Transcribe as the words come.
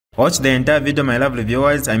Watch the entire video, my lovely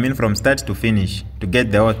viewers, I mean from start to finish, to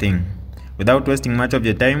get the whole thing. Without wasting much of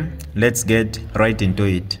your time, let's get right into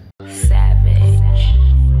it.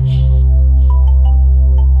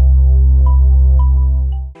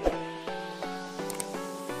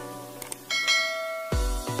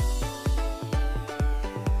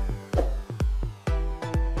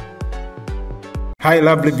 Hi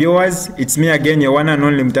lovely viewers, it's me again, your one and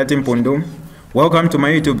only Mutati Mpundu. Welcome to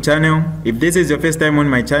my YouTube channel. If this is your first time on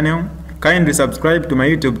my channel, kindly subscribe to my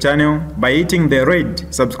YouTube channel by hitting the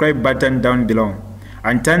red subscribe button down below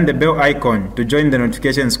and turn the bell icon to join the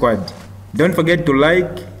notification squad. Don't forget to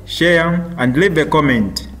like, share and leave a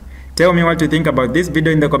comment. Tell me what you think about this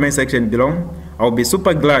video in the comment section below. I'll be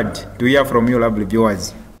super glad to hear from you lovely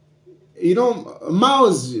viewers. You know,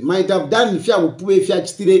 Maus might have done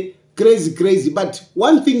crazy, but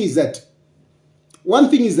one thing is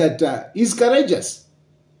that he's courageous.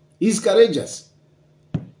 He's courageous.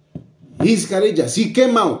 He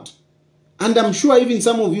came out, and I'm sure even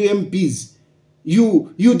some of you MPs,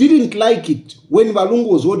 you didn't like it when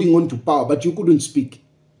Valungu was holding on to power, but you couldn't speak.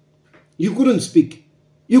 You couldn't speak.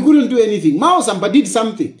 You couldn't do anything. Sampa did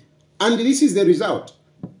something, and this is the result.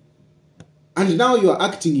 And now you are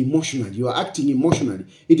acting emotionally. You are acting emotionally.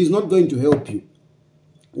 It is not going to help you.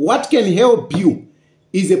 What can help you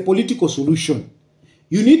is a political solution.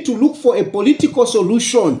 You need to look for a political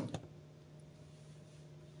solution.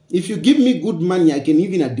 If you give me good money, I can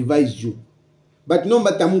even advise you. But no, you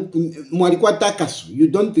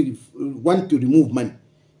don't want to remove money.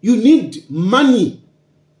 You need money.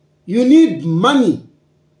 You need money.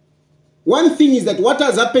 One thing is that what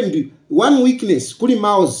has happened, one weakness, Kuli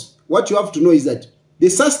Maus, what you have to know is that the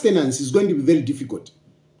sustenance is going to be very difficult.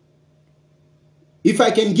 If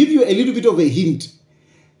I can give you a little bit of a hint,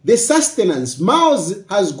 the sustenance, Maus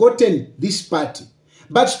has gotten this party,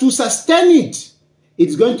 but to sustain it,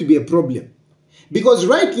 it's going to be a problem. Because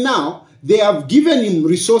right now, they have given him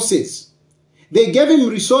resources. They gave him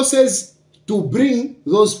resources to bring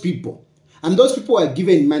those people, and those people are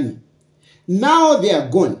given money. Now they are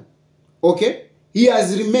gone, okay? He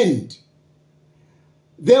has remained.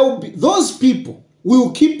 There will be, those people will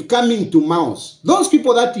keep coming to Maus. Those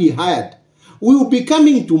people that he hired will be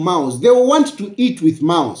coming to Maus. They will want to eat with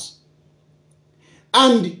Maus.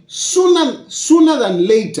 And sooner than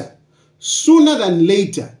later,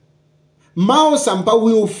 Sampa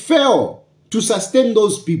will fail to sustain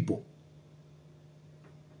those people.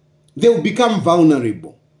 They will become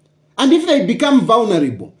vulnerable. And if they become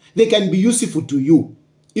vulnerable, they can be useful to you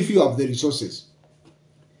if you have the resources.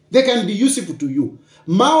 They can be useful to you.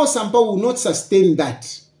 Sampa will not sustain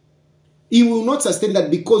that. He will not sustain that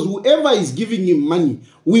because whoever is giving him money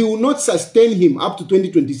will not sustain him up to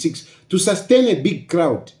 2026 to sustain a big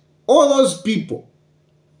crowd. All those people.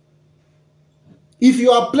 If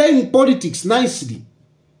you are playing politics nicely,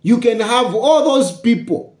 you can have all those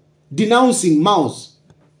people denouncing Maus.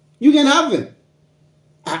 You can have them.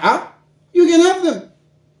 You can have them.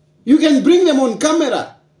 You can bring them on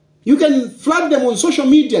camera. You can flood them on social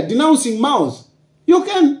media denouncing Maus. You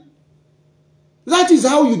can. That is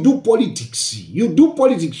how you do politics. You do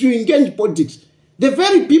politics. You engage politics. The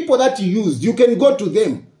very people that you use, you can go to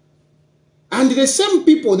them. And the same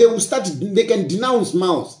people, they can denounce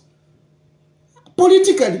Maus.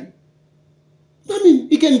 Politically, I mean,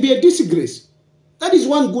 it can be a disgrace. That is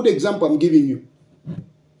one good example I'm giving you.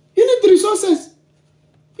 You need the resources.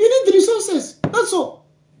 You need the resources. That's all.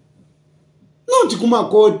 Not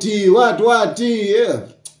kumakoti, what, yeah.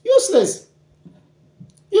 Useless.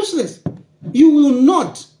 Useless. You will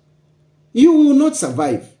not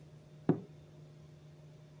survive.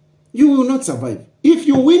 You will not survive. If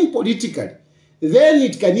you win politically, then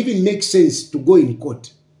it can even make sense to go in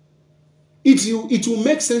court. It will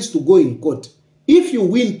make sense to go in court. If you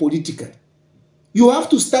win politically, you have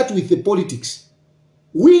to start with the politics.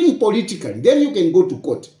 Win politically, then you can go to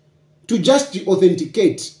court to just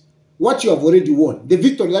authenticate what you have already won, the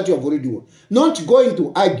victory that you have already won. Not going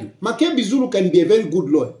to argue. Makebi Zulu can be a very good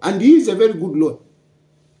lawyer, and he is a very good lawyer.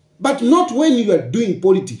 But not when you are doing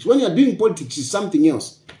politics. When you are doing politics, is something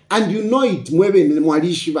else. And you know it, you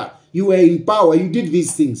were in power, you did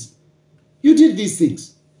these things. You did these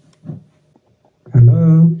things.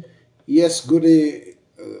 Hello? Yes, good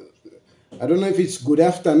I don't know if it's good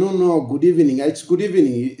afternoon or good evening. It's good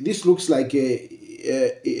evening. This looks like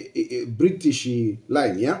a British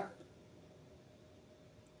line, yeah?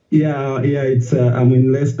 Yeah, it's I'm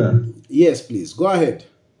in Leicester. Yes, please go ahead.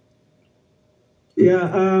 Yeah,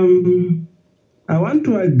 I want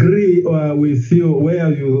to agree with you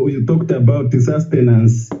where you talked about the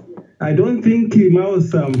sustenance. I don't think Mao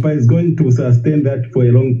Sampa is going to sustain that for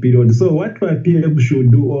a long period. So what PF should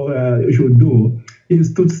do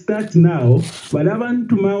is to start now. But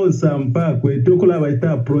abantu Mao Sampa kwetokola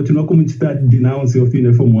baita approach no kumchita denounce of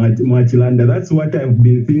uniform mwachilanda. That's what I've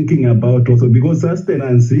been thinking about also, because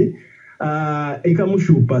sustenance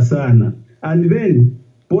ikamushupa sana. And then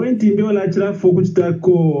point ndio nachira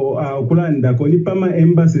fokuchitako kulanda ko ni pama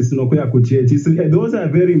embassies no kuya kuchechi. Those are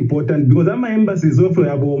very important, because ama embassies offer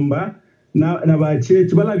yabomba na ba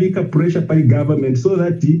church balabika pressure by government so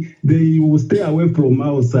that they will stay away from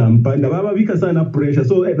Mao Sampa. Na babika sana pressure.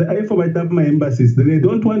 So for my type my embassies, they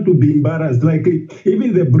don't want to be embarrassed. Like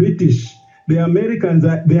even the British, the Americans,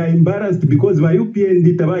 they are embarrassed because by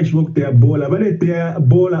UPND tabash work their bola, but they are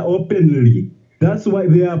bola openly. That's why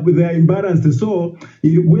they are embarrassed. So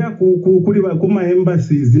we are kuma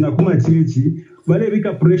embassies in kuma chechi, but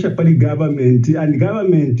pressure by the government, and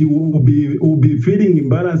government will be feeling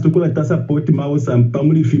embarrassed to call it support Mao Sampa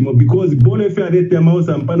fimo, because bole fair let Mao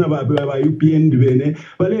Sampa na ba UPN vene,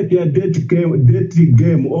 but let their debt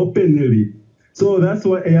game openly. So that's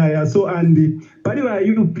what so and by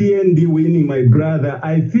UPND winning, my brother,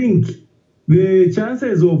 I think the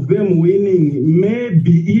chances of them winning,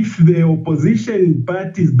 maybe if the opposition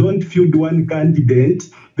parties don't field one candidate,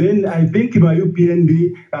 then I think my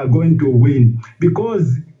UPND are going to win.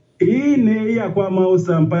 Because in area kwa Mao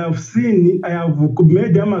Sampa, I have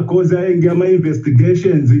made my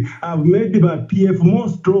investigations, I've made the PF more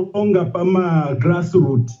stronger pama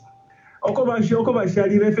grassroots. Oko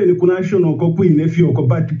bashali refe ku national ko ku inefio,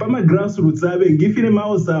 but pama grassroots abe ngifine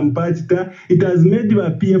Mao Sampa it has made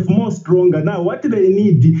the PF more stronger. Now what they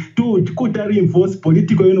need to reinforce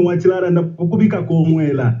political wachilala and kubika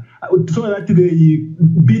komwela so that they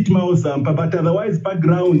beat Mao Sampa, but otherwise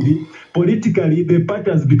background politically the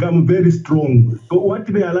party has become very strong. But what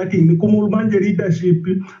they are lacking ni kumulmanje leadership.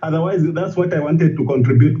 Otherwise that's what I wanted to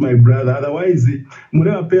contribute, my brother. Otherwise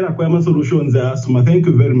murewa pera kwa solutions asuma. Thank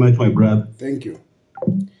you very much, my brother. Thank you.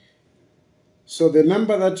 So the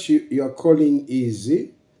number that you are calling is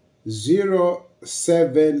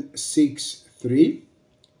 0763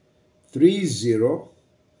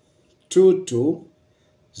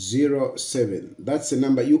 302207. That's the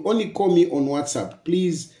number. You only call me on WhatsApp.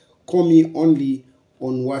 Please call me only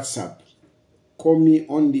on WhatsApp. Call me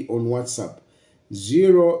only on WhatsApp.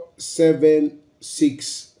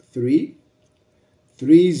 0763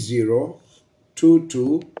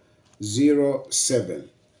 302207.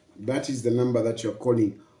 That is the number that you're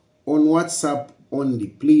calling on WhatsApp only.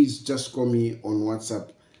 Please just call me on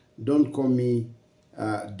WhatsApp. Don't call me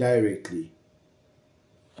directly.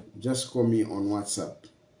 Just call me on WhatsApp.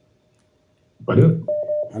 Hello.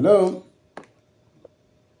 Hello.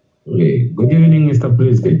 Okay. Good evening, Mr.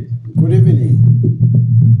 President. Good evening.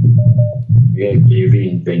 Yeah, good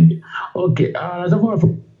evening. Thank you. Okay.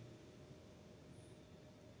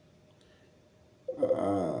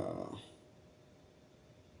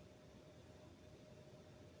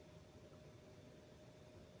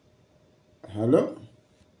 Hello.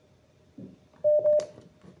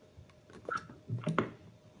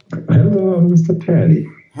 Hello, Mr. Terry.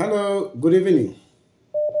 Hello. Good evening.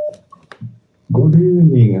 Good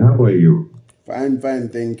evening. How are you? Fine, fine.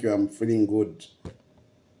 Thank you. I'm feeling good.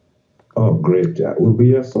 Oh, great.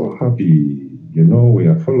 We are so happy. You know, we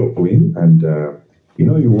are following, and you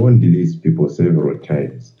know, you warned these people several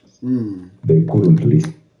times. They couldn't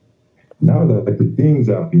listen. Now that the things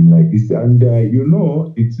have been like this, and you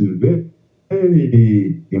know, it's very,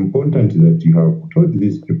 very important that you have told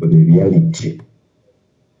these people the reality.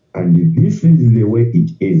 And this is the way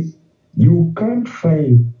it is. You can't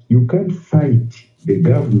fight the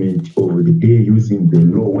government of the day using the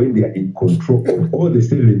law when they are in control of all the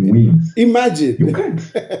 7 wings. Imagine. You can't.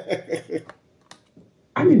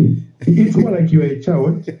 I mean, it's more like you are a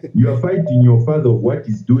child. You are fighting your father of what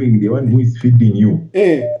he's doing, the one who is feeding you.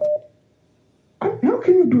 How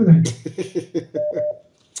can you do that?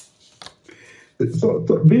 So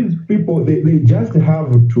these people, they just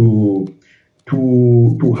have to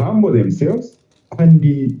humble themselves and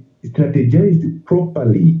strategize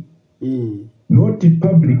properly, not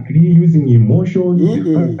publicly using emotions,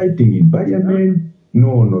 fighting environment.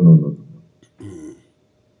 No.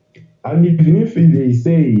 And even if they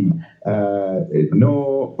say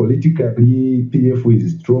no, politically PF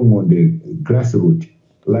is strong on the grassroots,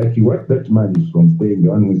 like what that man is from saying, the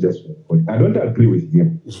one who's just, I don't agree with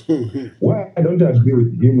him. Why I don't agree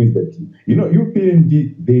with him is that, you know,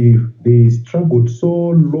 UPND, they struggled so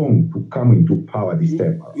long to come into power this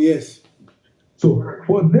time. Yes. So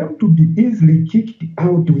for them to be easily kicked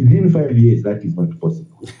out within 5 years, that is not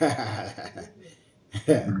possible.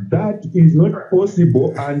 That is not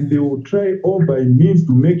possible, and they will try all by means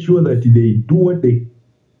to make sure that they do what they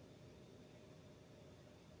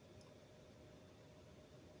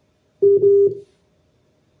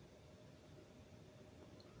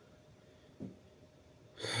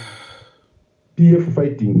PF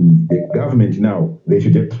fighting the government now. They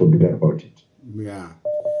should just forget about it. Yeah.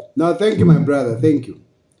 No, thank you, my brother. Thank you.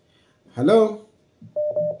 Hello?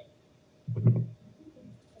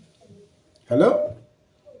 Hello?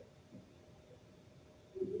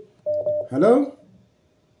 Hello?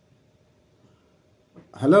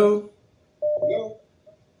 Hello?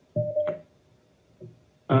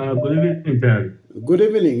 Good evening, Dad. Good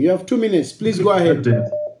evening. You have 2 minutes. Please go ahead.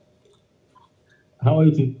 How are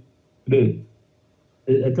you today?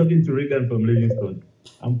 I'm talking to Regan from Livingston.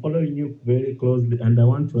 I'm following you very closely, and I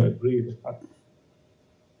want to agree with the fact.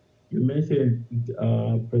 You mentioned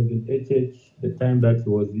President HH, the time that he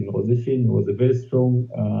was in opposition, he was a very strong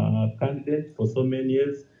candidate for so many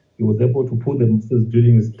years. He was able to put the message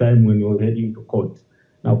during his time when he was heading to court.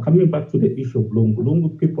 Now, coming back to the issue of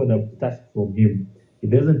Lungu people have detached from him. He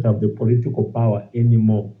doesn't have the political power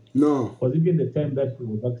anymore. No. Because even the time that he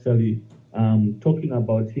was actually talking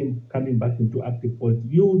about him coming back into active politics,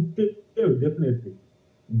 you definitely,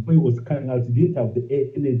 when he was coming out, he didn't have the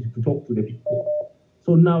energy to talk to the people.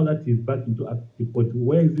 So now that he's back into active politics,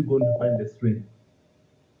 where is he going to find the strength?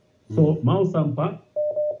 So Mao Sampa,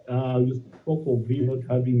 you spoke of him not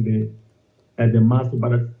having the muscle,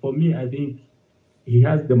 but for me, I think he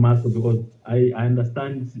has the muscle because I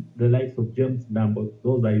understand the likes of James Numbers,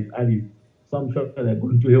 those are his allies. So I'm sure they're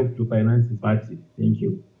going to help to finance his party. Thank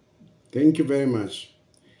you. Thank you very much.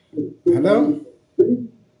 Hello?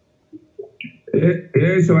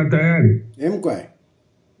 Yes, watayari. Mkwa.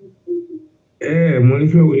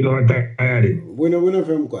 Mwisho wino watayari. Bueno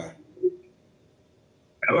femkwa.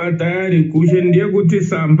 Watayari kushe ndiye kuti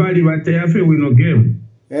Sampali watayafe wino game.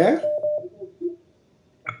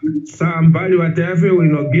 Sampali watayafe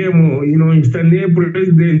wino game, instanie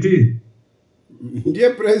president. Ndiye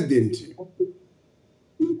president.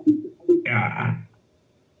 Yeah.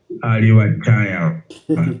 Aliwataya.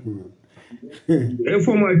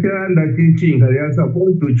 Efo mwachanda chichinga, they are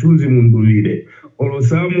supposed to choose Mundulire. Olo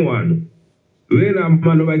someone. Wena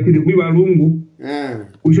mano bakiri kwi balungu.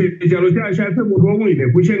 Kushe chalo cha shafe mutomwine.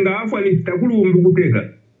 Kushe ngaafwa ni takulumbu kuteka.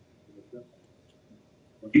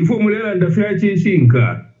 Ifo mulela ndafya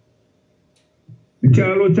chichinga.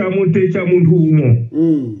 Chalo cha mute cha muntu umo.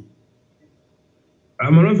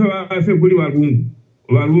 Amanofe wafe kuli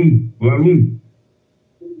balungu.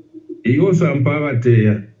 Iyo Sampa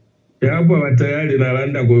bateya. Yapo batayali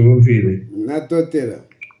nalanda kwa vile. Natotera.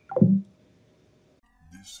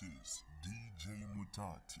 This is DJ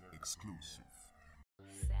Mutati exclusive.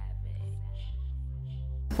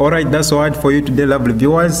 Alright, that's all for you today, lovely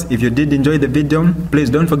viewers. If you did enjoy the video, please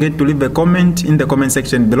don't forget to leave a comment in the comment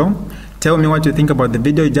section below. Tell me what you think about the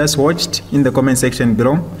video you just watched in the comment section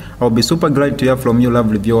below. I'll be super glad to hear from you,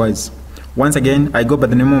 lovely viewers. Once again, I go by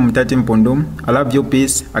the name of Mutati Mpundu. I love you,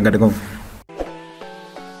 peace, I gotta go.